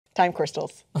Time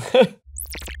crystals.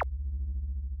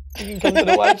 You can come to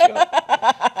the wine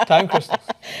show. Time crystals.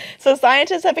 So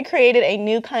scientists have created a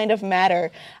new kind of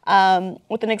matter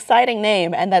with an exciting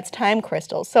name, and that's time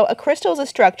crystals. So a crystal is a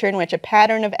structure in which a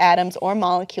pattern of atoms or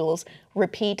molecules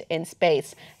repeat in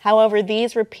space. However,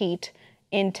 these repeat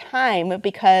in time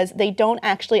because they don't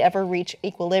actually ever reach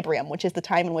equilibrium, which is the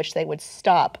time in which they would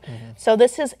stop. So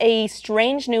this is a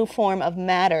strange new form of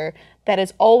matter that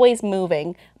is always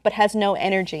moving but has no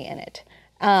energy in it.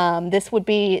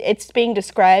 It's being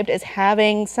described as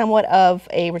having somewhat of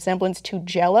a resemblance to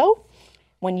Jell-O.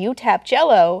 When you tap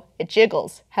Jell-O, it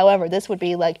jiggles. However, this would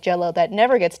be like Jell-O that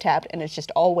never gets tapped and is just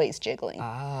always jiggling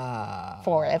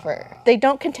forever. They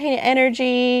don't contain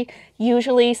energy.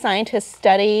 Usually scientists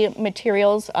study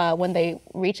materials when they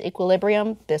reach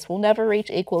equilibrium. This will never reach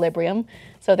equilibrium.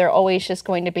 So they're always just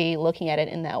going to be looking at it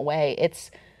in that way. It's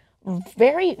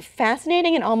very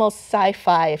fascinating and almost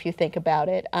sci-fi if you think about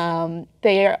it.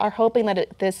 They are hoping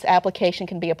that this application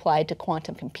can be applied to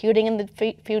quantum computing in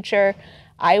the future.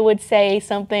 I would say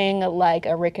something like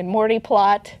a Rick and Morty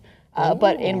plot,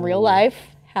 but in real life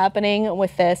happening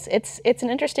with this. It's an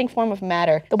interesting form of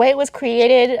matter. The way it was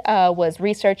created was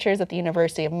researchers at the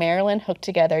University of Maryland hooked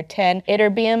together 10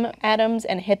 ytterbium atoms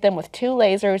and hit them with 2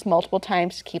 lasers multiple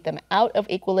times to keep them out of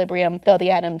equilibrium. Though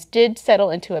the atoms did settle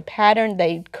into a pattern,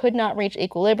 they could not reach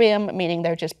equilibrium, meaning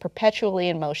they're just perpetually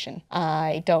in motion.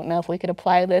 I don't know if we could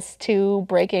apply this to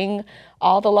breaking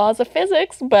all the laws of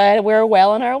physics, but we're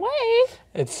well on our way.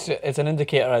 It's an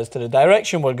indicator as to the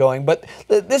direction we're going, but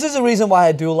this is the reason why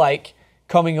I do like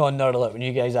coming on NerdAlert when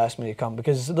you guys ask me to come,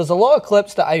 because there's a lot of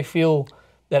clips that I feel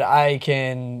that I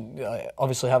can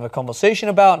obviously have a conversation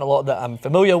about, and a lot that I'm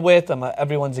familiar with.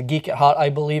 Everyone's a geek at heart, I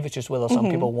believe. It's just whether some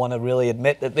people want to really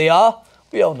admit that they are.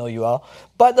 We all know you are.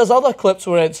 But there's other clips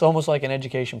where it's almost like an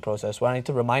education process, where I need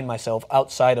to remind myself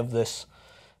outside of this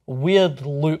weird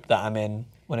loop that I'm in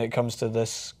when it comes to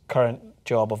this current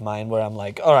job of mine, where I'm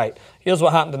like, all right, here's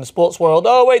what happened in the sports world.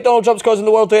 Oh, wait, Donald Trump's causing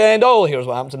the world to end. Oh, here's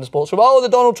what happens in the sports world. Oh, the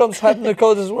Donald Trump's happening to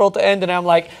cause the world to end. And I'm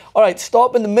like, all right,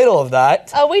 stop in the middle of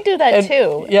that. Oh, we do that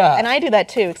too. Yeah. And I do that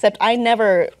too, except I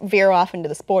never veer off into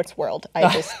the sports world.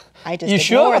 I just You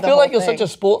sure? I feel like you're thing. such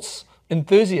a sports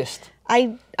enthusiast.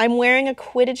 I'm wearing a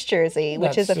Quidditch jersey,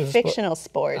 which is a fictional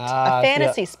sport, a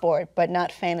fantasy sport, but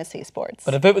not fantasy sports.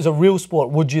 But if it was a real sport,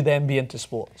 would you then be into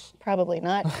sports? Probably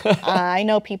not. I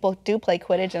know people do play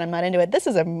Quidditch, and I'm not into it. This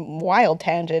is a wild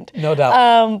tangent. No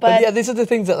doubt. But yeah, these are the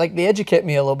things that they educate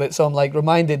me a little bit, so I'm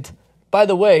reminded. By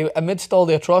the way, amidst all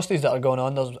the atrocities that are going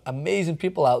on, there's amazing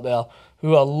people out there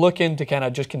who are looking to kind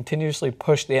of just continuously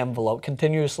push the envelope,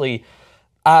 continuously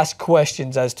ask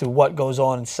questions as to what goes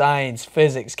on in science,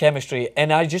 physics, chemistry,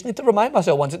 and I just need to remind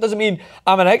myself once. It doesn't mean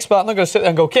I'm an expert. I'm not going to sit there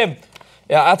and go, Kim,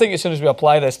 yeah, I think as soon as we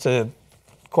apply this to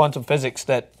quantum physics,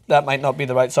 that might not be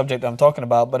the right subject that I'm talking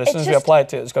about, but as soon as we apply it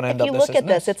to it, it's going to end up this. If you look at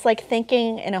this, it's like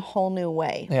thinking in a whole new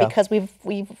way, because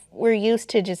we're used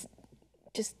to just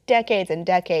decades and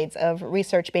decades of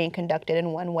research being conducted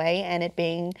in one way, and it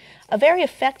being a very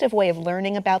effective way of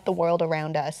learning about the world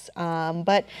around us.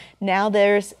 But now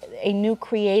there's a new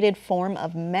created form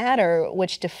of matter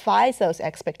which defies those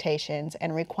expectations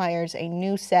and requires a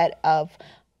new set of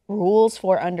rules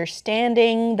for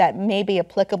understanding that may be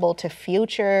applicable to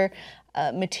future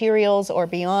materials or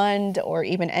beyond, or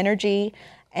even energy.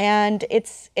 And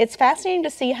it's fascinating to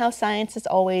see how science is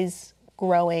always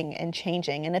growing and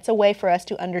changing, and it's a way for us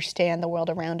to understand the world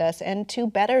around us and to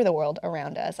better the world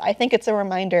around us. I think it's a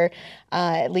reminder,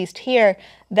 at least here,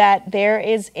 that there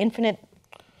is infinite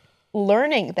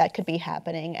learning that could be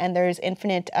happening, and there's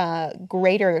infinite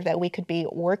greater that we could be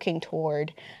working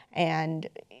toward, and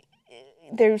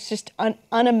there's just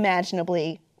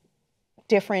unimaginably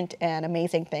different and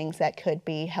amazing things that could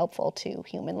be helpful to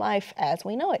human life as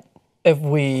we know it. If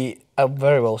we,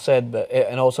 very well said, but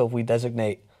and also if we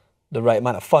designate the right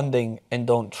amount of funding and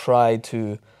don't try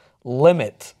to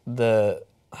limit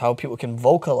how people can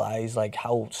vocalize like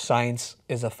how science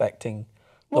is affecting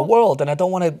the world. And I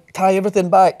don't want to tie everything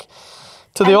back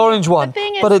to the orange one,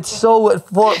 but it's so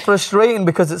frustrating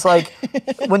because it's like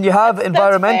when you have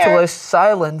environmentalists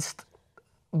silenced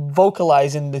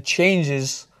vocalizing the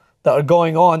changes that are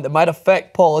going on that might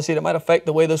affect policy, that might affect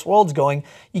the way this world's going,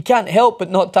 you can't help but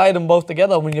not tie them both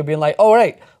together when you're being like, all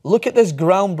right, look at this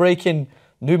groundbreaking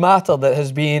new matter that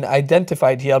has been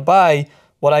identified here by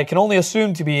what I can only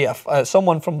assume to be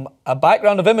someone from a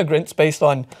background of immigrants based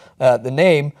on the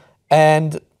name,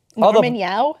 and Norman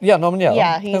Yao? Yeah, Norman Yao.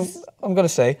 Yeah, he's... I'm going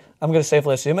to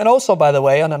safely assume. And also, by the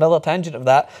way, on another tangent of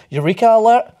that, Eureka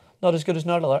Alert, not as good as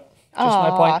NerdAlert. Just my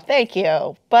point. Thank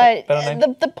you. But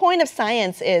the point of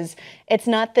science is It's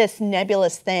not this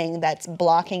nebulous thing that's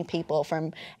blocking people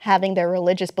from having their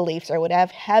religious beliefs or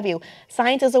whatever have you.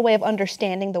 Science is a way of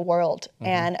understanding the world,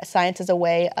 and science is a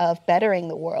way of bettering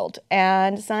the world.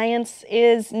 And science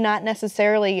is not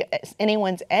necessarily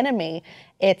anyone's enemy.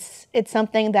 It's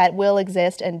something that will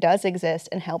exist and does exist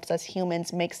and helps us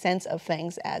humans make sense of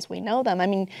things as we know them. I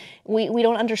mean, we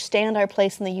don't understand our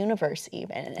place in the universe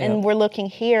even. And we're looking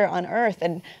here on Earth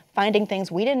and finding things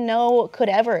we didn't know could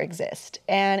ever exist.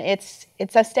 And it's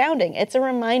astounding. It's a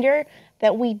reminder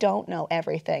that we don't know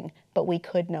everything, but we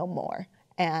could know more.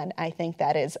 And I think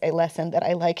that is a lesson that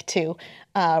I like to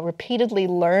repeatedly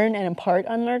learn and impart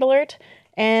on NerdAlert.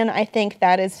 And I think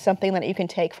that is something that you can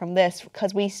take from this,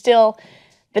 because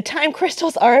the time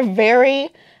crystals are a very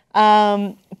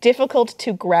difficult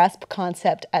to grasp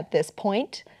concept at this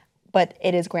point, but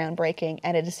it is groundbreaking,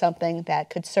 and it is something that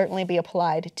could certainly be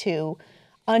applied to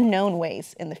unknown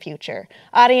ways in the future.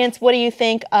 Audience, what do you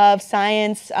think of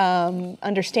science,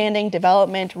 understanding,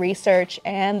 development, research,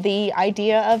 and the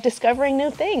idea of discovering new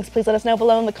things? Please let us know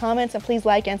below in the comments, and please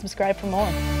like and subscribe for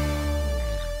more.